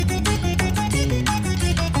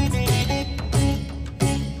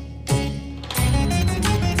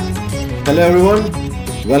Hello,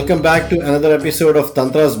 everyone. Welcome back to another episode of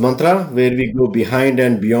Tantra's Mantra, where we go behind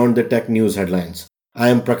and beyond the tech news headlines. I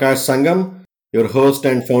am Prakash Sangam, your host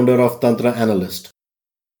and founder of Tantra Analyst.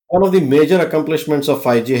 One of the major accomplishments of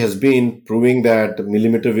 5G has been proving that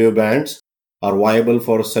millimeter wave bands are viable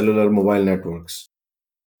for cellular mobile networks.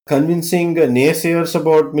 Convincing naysayers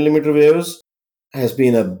about millimeter waves has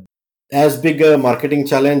been as big a marketing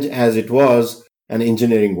challenge as it was an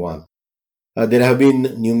engineering one. There have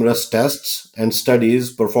been numerous tests and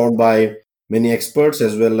studies performed by many experts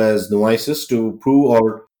as well as novices to prove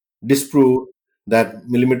or disprove that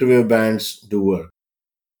millimeter wave bands do work.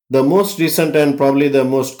 The most recent and probably the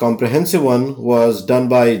most comprehensive one was done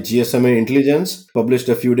by GSMA Intelligence, published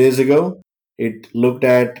a few days ago. It looked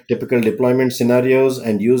at typical deployment scenarios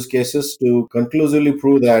and use cases to conclusively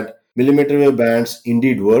prove that millimeter wave bands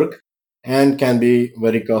indeed work and can be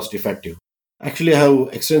very cost effective. Actually, I have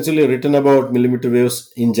extensively written about millimeter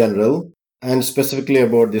waves in general and specifically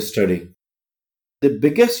about this study. The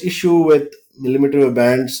biggest issue with millimeter wave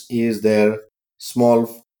bands is their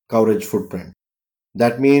small coverage footprint.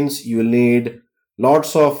 That means you will need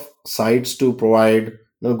lots of sites to provide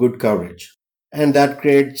good coverage. And that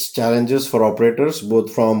creates challenges for operators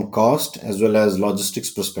both from cost as well as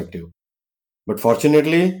logistics perspective. But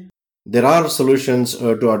fortunately, there are solutions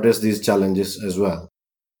to address these challenges as well.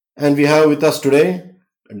 And we have with us today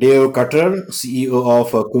Dave Cutter, CEO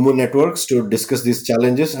of Kumu Networks, to discuss these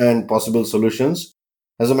challenges and possible solutions.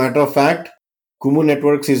 As a matter of fact, Kumu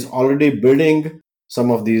Networks is already building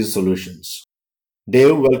some of these solutions.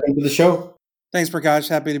 Dave, welcome to the show. Thanks, Prakash.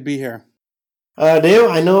 Happy to be here. Dave,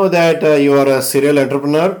 I know that you are a serial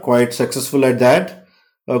entrepreneur, quite successful at that.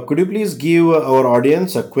 Could you please give our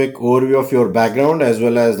audience a quick overview of your background as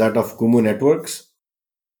well as that of Kumu Networks?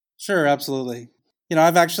 Sure, absolutely.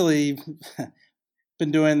 I've actually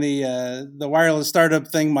been doing the wireless startup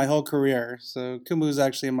thing my whole career. So Kumu is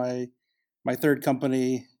actually my third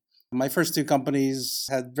company. My first two companies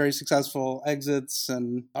had very successful exits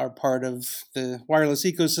and are part of the wireless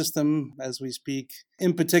ecosystem as we speak.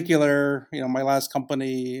 In particular, my last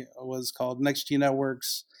company was called NextG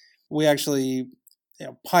Networks. We actually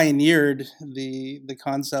pioneered the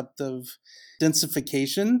concept of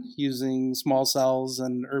densification using small cells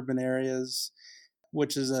in urban areas,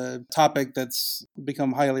 which is a topic that's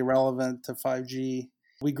become highly relevant to 5G.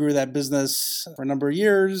 We grew that business for a number of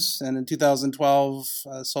years, and in 2012,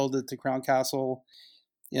 sold it to Crown Castle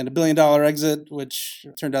in a $1 billion exit, which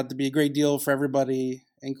turned out to be a great deal for everybody,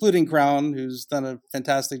 including Crown, who's done a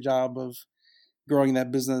fantastic job of growing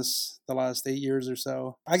that business the last 8 years or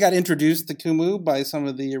so. I got introduced to Kumu by some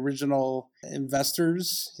of the original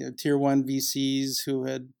investors, tier one VCs who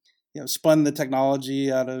had spun the technology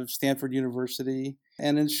out of Stanford University.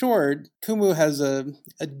 And in short, Kumu has a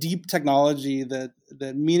deep technology that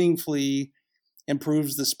meaningfully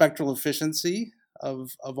improves the spectral efficiency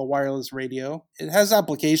of a wireless radio. It has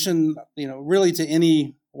application, really to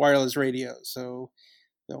any wireless radio. So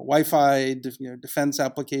Wi-Fi, defense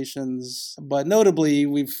applications, but notably,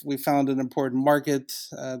 we've found an important market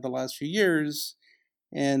the last few years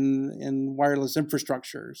in wireless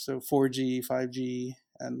infrastructure, so 4G, 5G,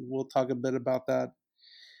 and we'll talk a bit about that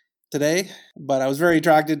today. But I was very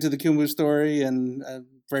attracted to the Kumu story, and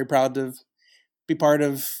very proud to be part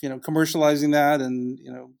of commercializing that and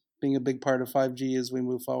being a big part of 5G as we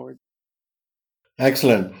move forward.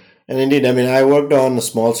 Excellent. And indeed, I mean, I worked on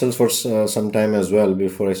small cells for some time as well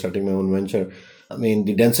before I started my own venture. I mean,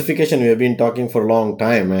 the densification, we have been talking for a long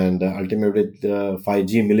time, and ultimately, the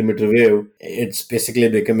 5G millimeter wave, it's basically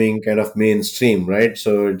becoming kind of mainstream, right?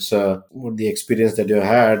 So, it's what the experience that you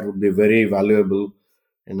had would be very valuable,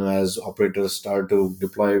 as operators start to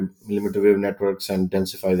deploy millimeter wave networks and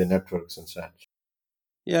densify the networks and such.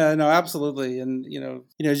 Yeah, no, absolutely. And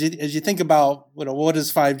as you think about what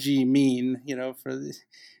does 5G mean,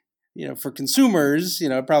 for consumers,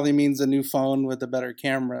 it probably means a new phone with a better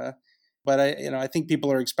camera. But I think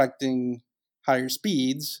people are expecting higher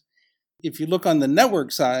speeds. If you look on the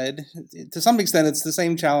network side, to some extent, it's the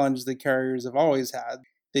same challenge that carriers have always had.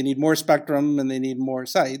 They need more spectrum and they need more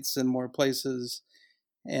sites and more places.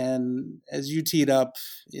 And as you teed up,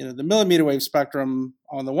 the millimeter wave spectrum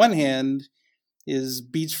on the one hand is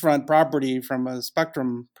beachfront property from a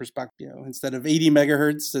spectrum perspective. Instead of 80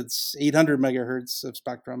 megahertz, it's 800 megahertz of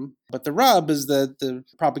spectrum. But the rub is that the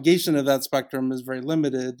propagation of that spectrum is very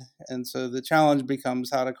limited. And so the challenge becomes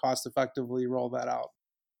how to cost effectively roll that out.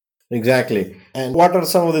 Exactly. And what are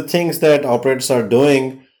some of the things that operators are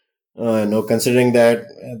doing, considering that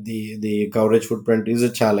the coverage footprint is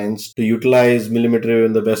a challenge to utilize millimeter wave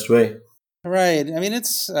in the best way? Right. I mean,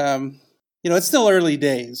 it's it's still early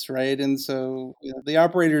days, right? And so the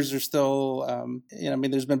operators are still, I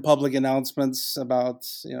mean, there's been public announcements about,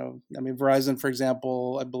 I mean, Verizon, for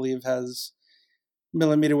example, I believe has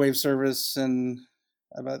millimeter wave service in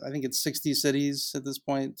about, I think it's 60 cities at this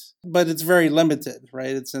point, but it's very limited, right?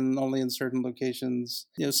 It's only in certain locations.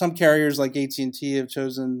 Some carriers like AT&T have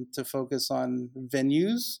chosen to focus on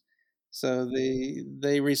venues. So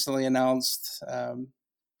they recently announced,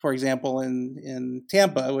 for example, in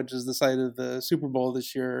Tampa, which is the site of the Super Bowl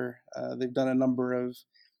this year, they've done a number of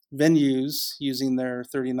venues using their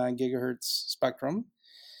 39 gigahertz spectrum.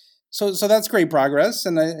 So that's great progress.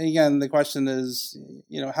 And again, the question is,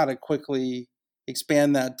 how to quickly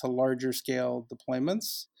expand that to larger scale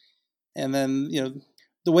deployments. And then,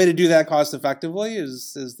 the way to do that cost effectively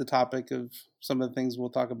is the topic of some of the things we'll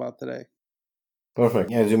talk about today.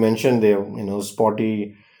 Perfect. As you mentioned, they have,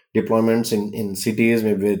 spotty deployments in cities,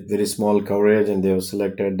 maybe with very small coverage, and they have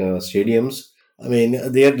selected stadiums. I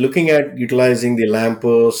mean, they are looking at utilizing the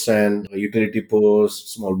lampposts and utility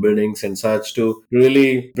posts, small buildings and such to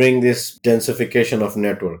really bring this densification of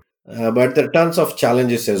network. But there are tons of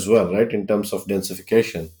challenges as well, right, in terms of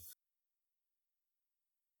densification.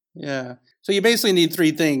 Yeah. So you basically need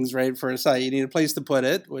three things, right, for a site. You need a place to put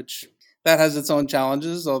it, which that has its own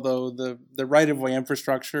challenges, although the right-of-way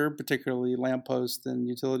infrastructure, particularly lampposts and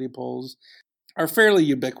utility poles, are fairly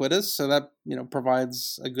ubiquitous. So that,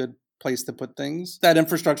 provides a good place to put things. That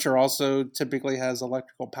infrastructure also typically has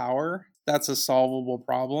electrical power. That's a solvable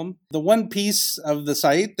problem. The one piece of the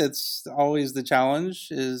site that's always the challenge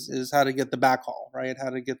is how to get the backhaul, right?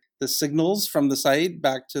 How to get the signals from the site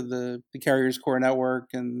back to the carrier's core network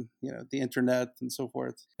and the internet and so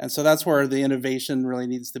forth. And so that's where the innovation really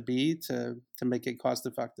needs to be to make it cost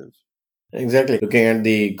effective. Exactly. Looking at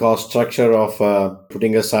the cost structure of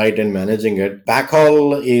putting a site and managing it,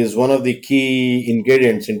 backhaul is one of the key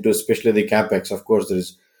ingredients into especially the capex. Of course, there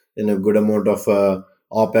is a good amount of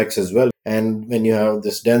opex as well. And when you have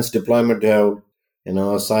this dense deployment, you have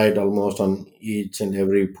a site almost on each and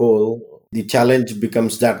every pole. The challenge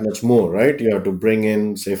becomes that much more, right? You have to bring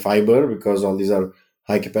in, say, fiber because all these are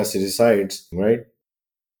high capacity sites, right?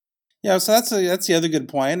 Yeah, so that's the other good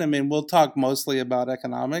point. I mean, we'll talk mostly about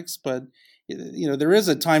economics, but there is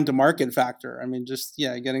a time to market factor. I mean, just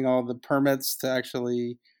getting all the permits to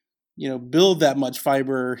actually build that much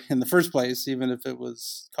fiber in the first place, even if it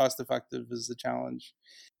was cost effective, is the challenge.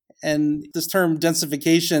 And this term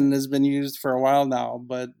densification has been used for a while now,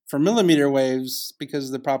 but for millimeter waves, because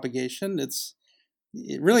of the propagation, it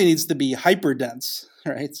really needs to be hyper dense,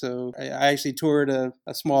 right? So I actually toured a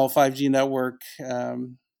small 5G network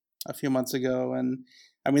a few months ago, and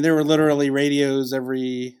I mean there were literally radios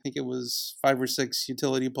every, I think it was 5 or 6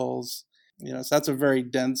 utility poles. So that's a very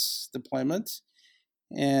dense deployment,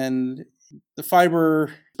 and the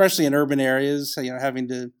fiber, especially in urban areas, having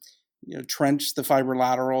to trench the fiber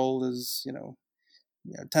lateral is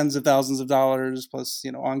tens of thousands of dollars plus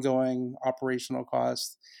ongoing operational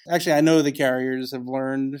costs. Actually, I know the carriers have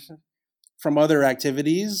learned from other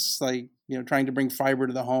activities like trying to bring fiber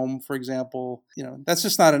to the home, for example. That's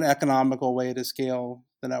just not an economical way to scale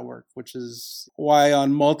the network, which is why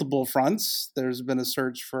on multiple fronts there's been a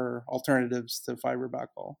search for alternatives to fiber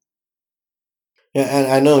backhaul. Yeah,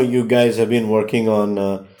 and I know you guys have been working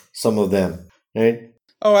on some of them, right?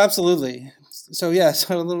 Oh, absolutely. So yeah,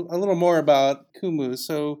 so a little more about Kumu.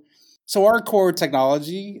 So our core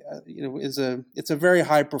technology, it's a very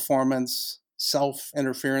high performance self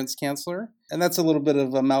interference canceller, and that's a little bit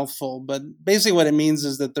of a mouthful. But basically, what it means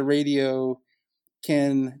is that the radio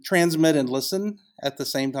can transmit and listen at the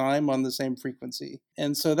same time on the same frequency,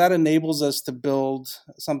 and so that enables us to build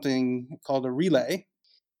something called a relay.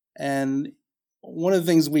 And one of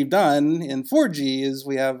the things we've done in 4G is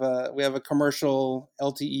we have a commercial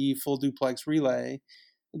LTE full duplex relay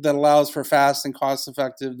that allows for fast and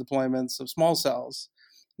cost-effective deployments of small cells.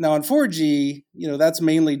 Now in 4G, that's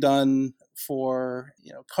mainly done for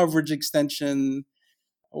coverage extension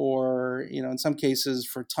or in some cases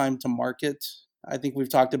for time to market. I think we've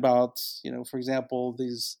talked about for example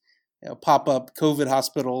these pop-up COVID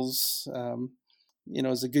hospitals.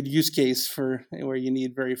 Is a good use case for where you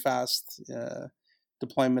need very fast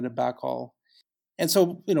deployment of backhaul. And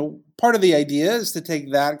so, part of the idea is to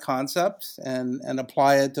take that concept and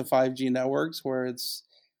apply it to 5G networks where it's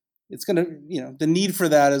going to, the need for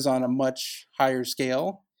that is on a much higher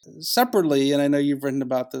scale. Separately, and I know you've written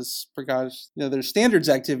about this, Prakash, there's standards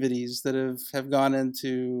activities that have gone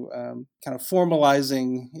into kind of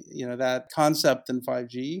formalizing, that concept in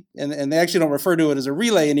 5G. And they actually don't refer to it as a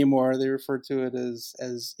relay anymore. They refer to it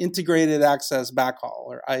as integrated access backhaul,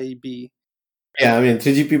 or IAB. Yeah, I mean,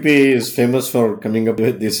 3GPP is famous for coming up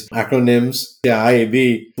with these acronyms. Yeah,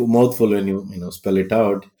 IAB, mouthful when you spell it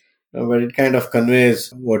out, but it kind of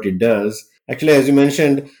conveys what it does. Actually, as you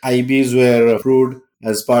mentioned, IABs were approved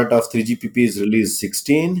as part of 3GPP's release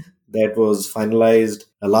 16 that was finalized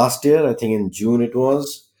last year. I think in June it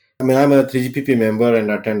was. I mean, I'm a 3GPP member and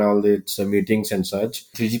attend all its meetings and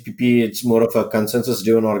such. 3GPP, it's more of a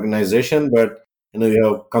consensus-driven organization, but you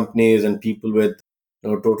have companies and people with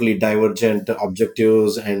totally divergent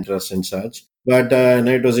objectives and interests and such. But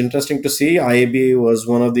it was interesting to see IAB was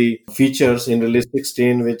one of the features in Release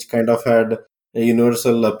 16 which kind of had a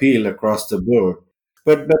universal appeal across the board.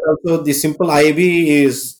 But also the simple IAB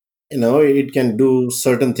is it can do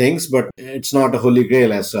certain things, but it's not a holy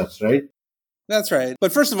grail as such, right? That's right.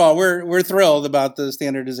 But first of all, we're thrilled about the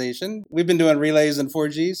standardization. We've been doing relays in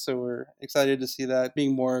 4G, so we're excited to see that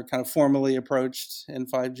being more kind of formally approached in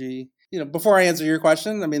 5G. Before I answer your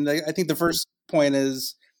question, I mean, I think the first point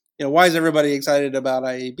is, why is everybody excited about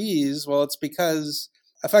IABs? Well, it's because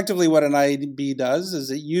effectively what an IAB does is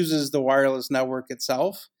it uses the wireless network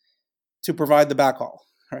itself to provide the backhaul,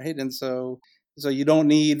 right? And so you don't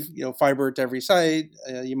need fiber to every site.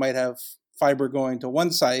 You might have fiber going to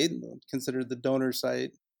one site, considered the donor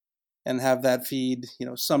site, and have that feed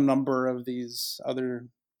some number of these other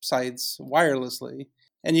sites wirelessly.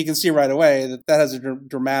 And you can see right away that that has a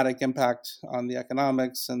dramatic impact on the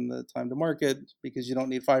economics and the time to market because you don't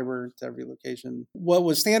need fiber to every location. What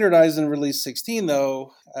was standardized in Release 16,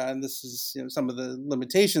 though, and this is some of the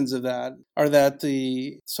limitations of that, are that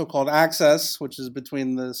the so-called access, which is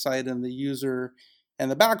between the site and the user,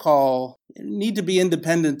 and the backhaul need to be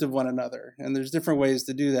independent of one another. And there's different ways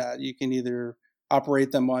to do that. You can either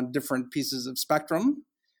operate them on different pieces of spectrum,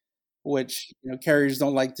 which carriers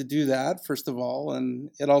don't like to do that, first of all, and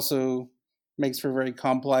it also makes for very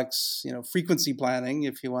complex frequency planning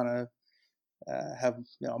if you want to have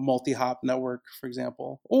a multi-hop network, for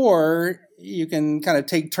example. Or you can kind of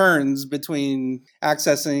take turns between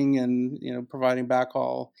accessing and providing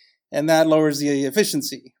backhaul, and that lowers the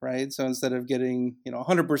efficiency, right? So instead of getting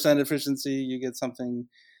 100% efficiency, you get something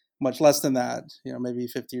much less than that, maybe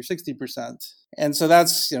 50 or 60%. And so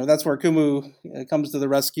that's where Kumu comes to the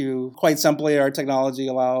rescue. Quite simply, our technology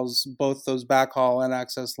allows both those backhaul and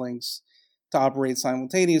access links to operate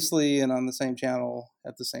simultaneously and on the same channel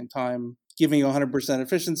at the same time, giving you 100%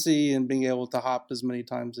 efficiency and being able to hop as many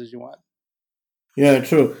times as you want. Yeah,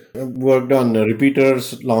 true. I've worked on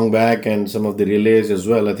repeaters long back and some of the relays as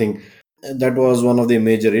well. I think that was one of the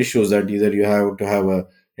major issues that either you have to have a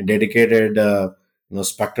dedicated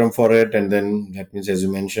spectrum for it, and then that means, as you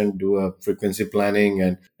mentioned, do a frequency planning,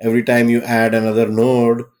 and every time you add another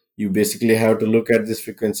node, you basically have to look at this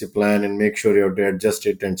frequency plan and make sure you have to adjust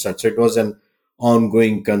it and such. So it was an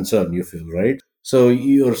ongoing concern, you feel, right? So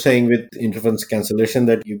you're saying with interference cancellation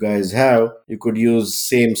that you guys have, you could use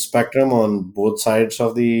same spectrum on both sides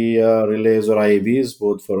of the relays or IABs,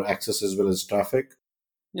 both for access as well as traffic.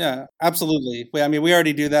 Yeah, absolutely. I mean, we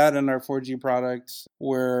already do that in our 4G product.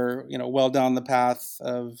 We're well down the path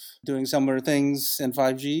of doing similar things in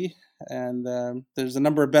 5G, and there's a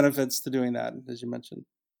number of benefits to doing that, as you mentioned.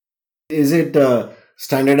 Is it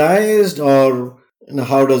standardized, or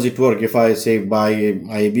how does it work? If I say buy a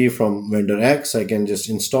IAB from vendor X, I can just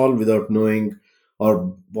install without knowing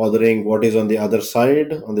or bothering what is on the other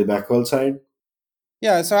side, on the backhaul side.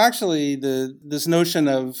 Yeah, so actually, this notion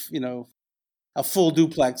of a full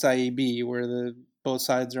duplex IEB where the both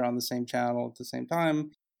sides are on the same channel at the same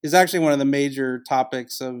time is actually one of the major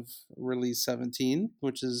topics of Release 17,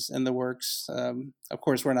 which is in the works. Of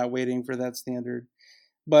course, we're not waiting for that standard.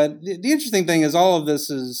 But the interesting thing is all of this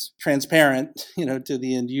is transparent, to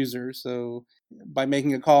the end user. So by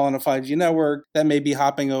making a call on a 5G network, that may be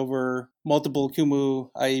hopping over multiple Kumu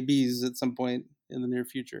IEBs at some point in the near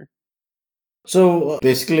future. So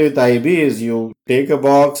basically, with IB is you take a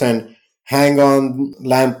box and hang on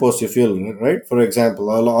lamppost, you feel, right? For example,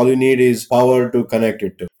 all you need is power to connect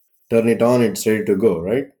it to. Turn it on, it's ready to go,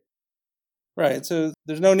 right? Right. So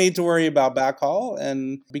there's no need to worry about backhaul.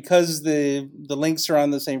 And because the links are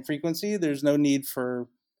on the same frequency, there's no need for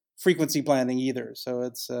frequency planning either. So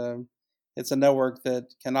it's a network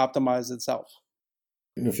that can optimize itself.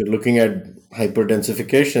 If you're looking at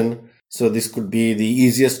hyperdensification, so this could be the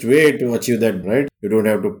easiest way to achieve that, right? You don't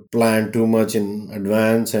have to plan too much in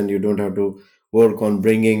advance, and you don't have to work on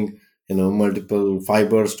bringing multiple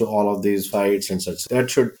fibers to all of these sites and such.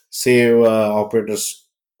 That should save operators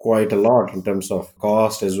quite a lot in terms of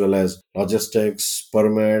cost as well as logistics,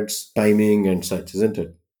 permits, timing, and such, isn't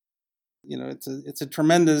it? It's a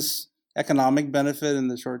tremendous economic benefit in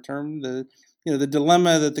the short term. The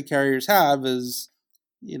dilemma that the carriers have is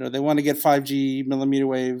they want to get 5G millimeter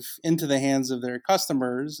wave into the hands of their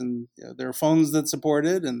customers, and there are phones that support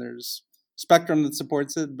it, and there's spectrum that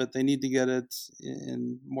supports it, but they need to get it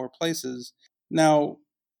in more places. Now,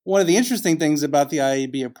 one of the interesting things about the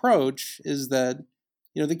IAB approach is that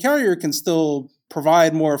the carrier can still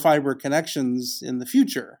provide more fiber connections in the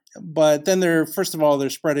future, but then first of all, they're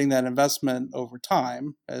spreading that investment over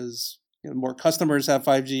time as more customers have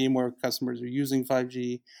 5G, more customers are using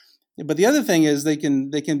 5G. But the other thing is they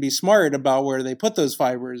can be smart about where they put those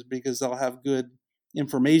fibers, because they'll have good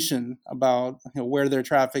information about where their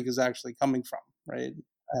traffic is actually coming from, right?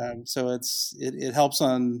 So it helps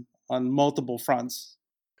on multiple fronts.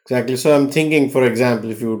 Exactly. So I'm thinking, for example,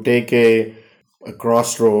 if you take a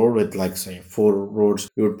crossroad with, like, say, four roads,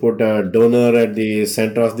 you would put a donor at the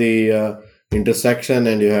center of the intersection,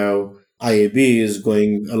 and you have IABs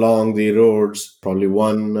going along the roads, probably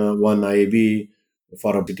one IAB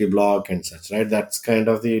for a city block and such, right? That's kind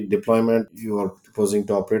of the deployment you are proposing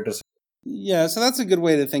to operators. Yeah, so that's a good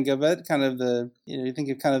way to think of it. Kind of you think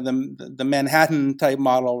of kind of the Manhattan type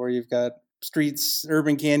model, where you've got streets,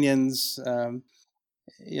 urban canyons. The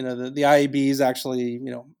IABs actually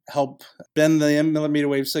help bend the millimeter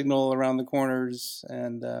wave signal around the corners,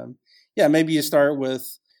 and maybe you start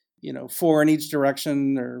with 4 in each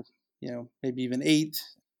direction, or maybe even 8,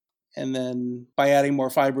 and then by adding more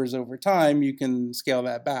fibers over time, you can scale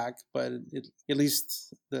that back. But at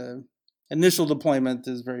least the initial deployment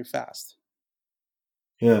is very fast.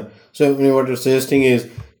 Yeah. So what you're suggesting is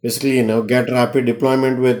basically, get rapid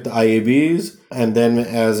deployment with IABs, and then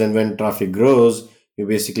as and when traffic grows, you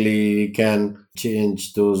basically can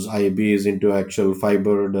change those IABs into actual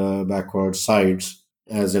fibered backward sites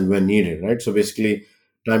as and when needed, right? So basically,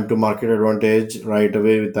 time to market advantage right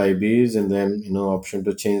away with IABs, and then option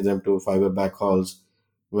to change them to fiber backhauls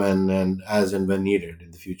when and as and when needed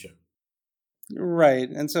in the future. Right.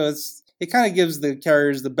 And so it kind of gives the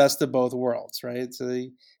carriers the best of both worlds, right? So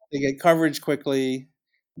they get coverage quickly,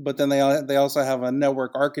 but then they also have a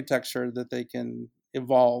network architecture that they can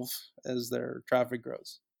evolve as their traffic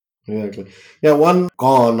grows. Exactly. Yeah, one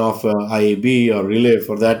con of IAB or relay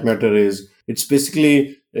for that matter is it's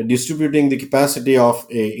basically distributing the capacity of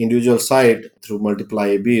a individual site through multiple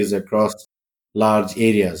IABs across large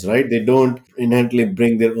areas, right? They don't inherently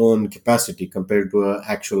bring their own capacity compared to an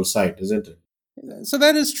actual site, isn't it? So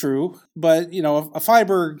that is true, but a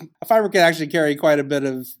fiber can actually carry quite a bit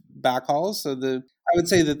of backhaul. So I would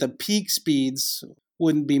say that the peak speeds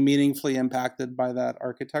wouldn't be meaningfully impacted by that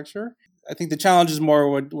architecture. I think the challenge is more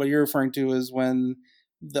what you're referring to is when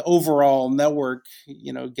the overall network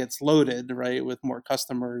gets loaded, right, with more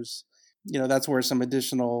customers. That's where some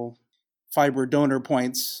additional fiber donor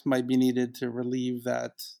points might be needed to relieve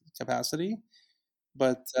that capacity.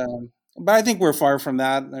 But I think we're far from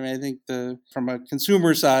that. I mean, I think from a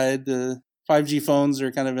consumer side, the 5G phones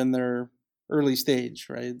are kind of in their early stage,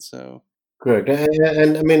 right? So Correct.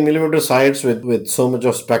 And I mean, millimeter sites with so much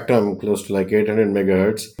of spectrum, close to like 800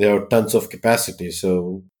 megahertz, they have tons of capacity.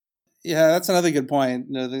 So, yeah, that's another good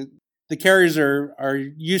point. The carriers are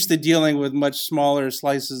used to dealing with much smaller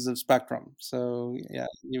slices of spectrum. So yeah,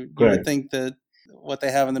 you would correct. think that what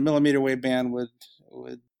they have in the millimeter wave band would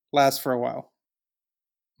last for a while.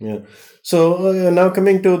 Yeah. So now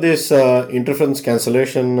coming to this interference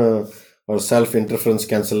cancellation or self interference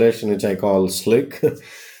cancellation, which I call SLIC.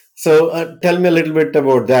 So tell me a little bit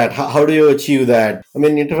about that. How do you achieve that? I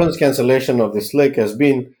mean, interference cancellation or the SLIC has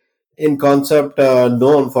been in concept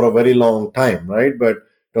known for a very long time, right? But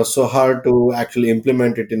it was so hard to actually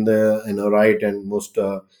implement it in the right and most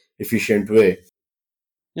efficient way.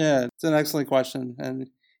 Yeah, it's an excellent question. And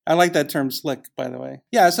I like that term slick, by the way.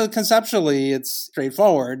 Yeah, so conceptually, it's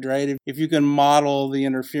straightforward, right? If you can model the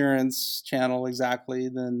interference channel exactly,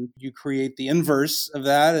 then you create the inverse of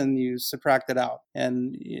that and you subtract it out.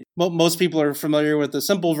 And most people are familiar with the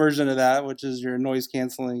simple version of that, which is your noise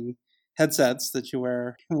canceling headsets that you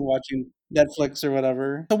wear watching Netflix or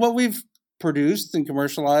whatever. So what we've produced and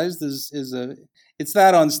commercialized it's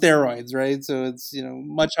that on steroids, right? So it's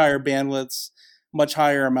much higher bandwidths, much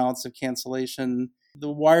higher amounts of cancellation. The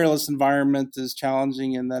wireless environment is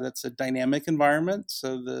challenging in that it's a dynamic environment,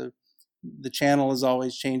 so the channel is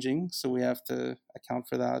always changing, so we have to account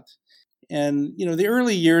for that. And the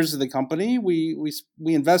early years of the company, we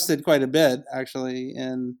invested quite a bit actually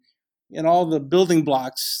in all the building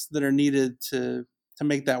blocks that are needed to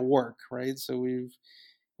make that work, right? So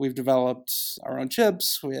we've developed our own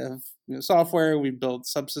chips, we have software, we built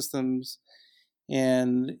subsystems,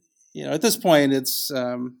 and at this point,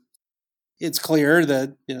 it's clear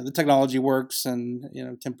that the technology works and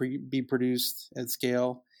can be produced at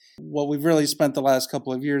scale. What we've really spent the last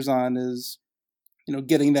couple of years on is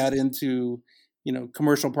getting that into,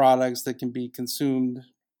 commercial products that can be consumed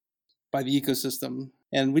by the ecosystem.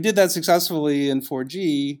 And we did that successfully in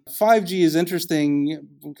 4G. 5G is interesting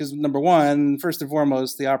because, number one, first and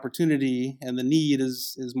foremost, the opportunity and the need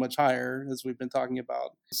is much higher, as we've been talking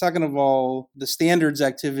about. Second of all, the standards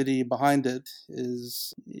activity behind it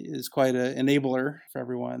is quite an enabler for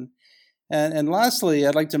everyone. And lastly,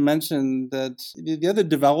 I'd like to mention that the other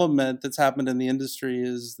development that's happened in the industry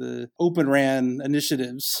is the Open RAN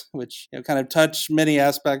initiatives, which kind of touch many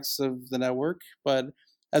aspects of the network, but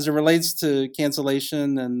as it relates to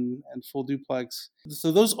cancellation and full duplex.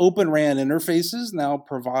 So those Open RAN interfaces now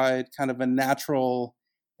provide kind of a natural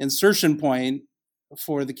insertion point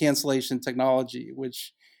for the cancellation technology,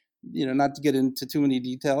 which, not to get into too many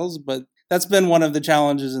details, but that's been one of the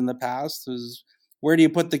challenges in the past is, where do you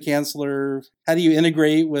put the canceller? How do you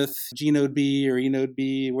integrate with G-Node B or E-Node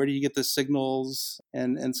B? Where do you get the signals?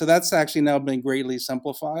 And so that's actually now been greatly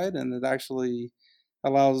simplified, and it actually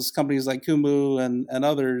allows companies like Kumu and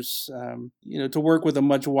others, to work with a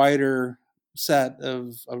much wider set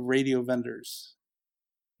of radio vendors.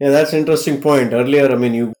 Yeah, that's an interesting point. Earlier, I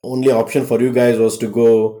mean, you only option for you guys was to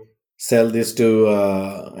go sell this to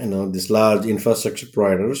these large infrastructure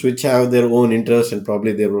providers, which have their own interest and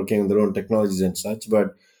probably they're working on their own technologies and such.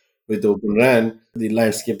 But with Open RAN, the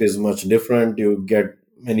landscape is much different. You get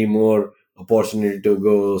many more opportunity to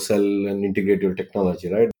go sell and integrate your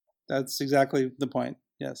technology, right? That's exactly the point.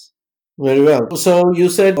 Yes. Very well. So you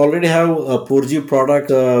said already have a 4G product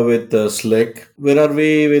with Slick. Where are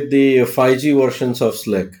we with the 5G versions of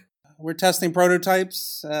Slick? We're testing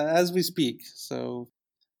prototypes as we speak. So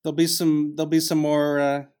there'll be some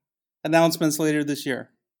more announcements later this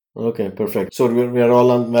year. Okay, perfect. So we are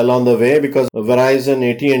all well on the way because Verizon,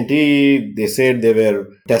 AT&T, they said they were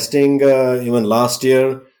testing even last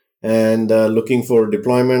year and looking for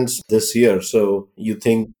deployments this year. So you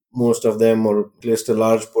think most of them, or at least a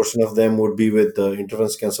large portion of them, would be with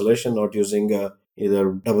interference cancellation, not using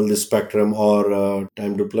either double the spectrum or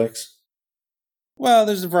time duplex? Well,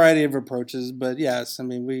 there's a variety of approaches, but yes, I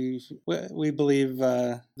mean we believe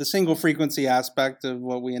the single frequency aspect of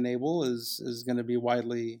what we enable is going to be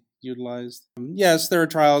widely utilized. Yes, there are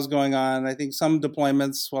trials going on. I think some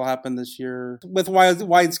deployments will happen this year with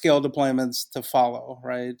wide scale deployments to follow.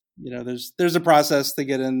 Right? There's a process to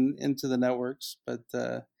get into the networks, but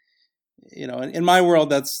in my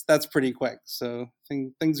world that's pretty quick. So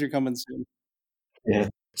things are coming soon. Yeah.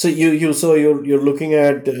 So you're looking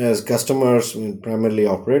at as customers, I mean, primarily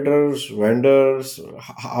operators, vendors.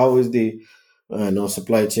 How is the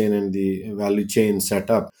supply chain and the value chain set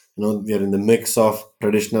up? We are in the mix of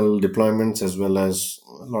traditional deployments as well as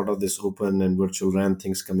a lot of this open and virtual RAN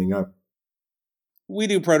things coming up. We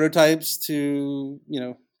do prototypes to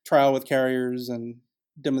trial with carriers and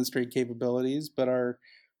demonstrate capabilities, but our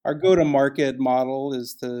go to market model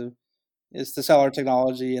is to sell our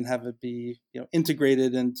technology and have it be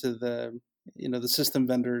integrated into the system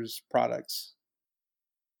vendors' products.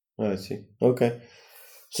 I see. Okay.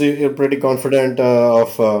 So you're pretty confident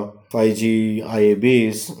of 5G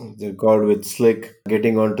IABs, the called with Slick,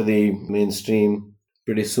 getting onto the mainstream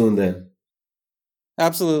pretty soon then.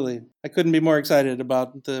 Absolutely, I couldn't be more excited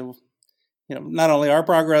about the not only our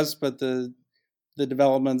progress but the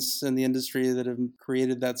developments in the industry that have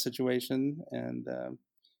created that situation, and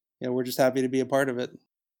we're just happy to be a part of it.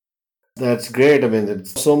 That's great. I mean,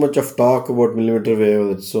 there's so much of talk about millimeter wave.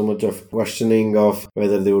 There's so much of questioning of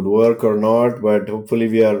whether they would work or not. But hopefully,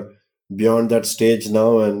 we are beyond that stage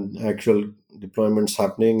now, and actual deployments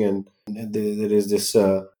happening, and there is this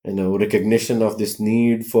recognition of this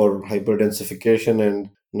need for hyperdensification, and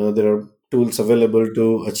there are tools available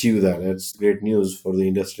to achieve that. That's great news for the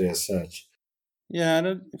industry as such. Yeah,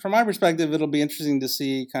 and from my perspective, it'll be interesting to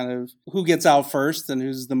see kind of who gets out first and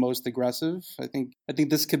who's the most aggressive. I think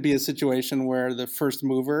this could be a situation where the first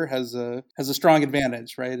mover has a strong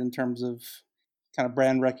advantage, right, in terms of kind of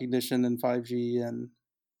brand recognition in 5G and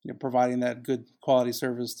providing that good quality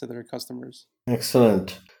service to their customers.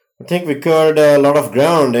 Excellent. I think we covered a lot of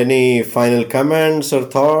ground. Any final comments or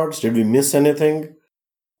thoughts? Did we miss anything?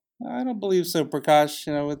 I don't believe so, Prakash.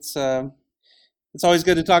 It's always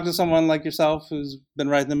good to talk to someone like yourself who's been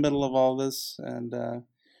right in the middle of all this, and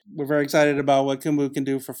we're very excited about what Kumu can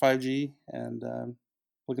do for 5G, and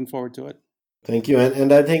looking forward to it. Thank you.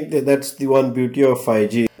 And I think that's the one beauty of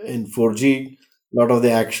 5G. In 4G, a lot of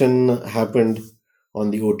the action happened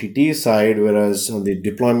on the OTT side, whereas on the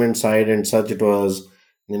deployment side and such, it was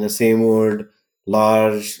in the same word,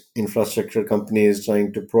 large infrastructure companies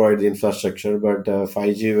trying to provide the infrastructure. But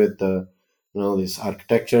 5G with these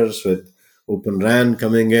architectures with Open RAN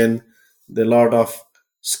coming in, there a lot of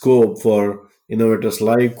scope for innovators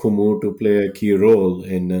like Kumu to play a key role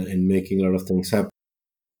in making a lot of things happen.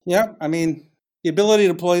 Yeah, I mean, the ability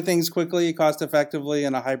to deploy things quickly, cost effectively,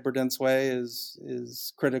 in a hyper dense way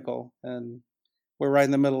is critical, and we're right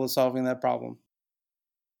in the middle of solving that problem.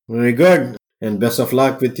 Very good, and best of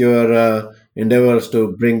luck with your endeavors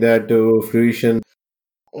to bring that to fruition.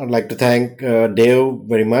 I'd like to thank Dave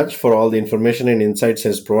very much for all the information and insights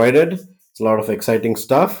he's provided. It's a lot of exciting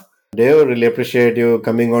stuff. Dave, really appreciate you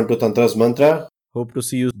coming on to Tantra's Mantra. Hope to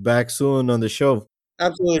see you back soon on the show.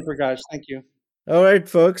 Absolutely, Prakash. Thank you. All right,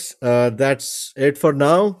 folks, that's it for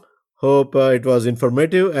now. Hope it was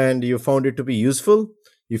informative and you found it to be useful.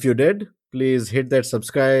 If you did, please hit that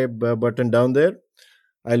subscribe button down there.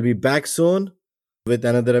 I'll be back soon with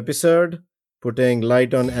another episode, putting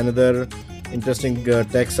light on another interesting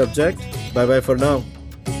tech subject. Bye bye for now.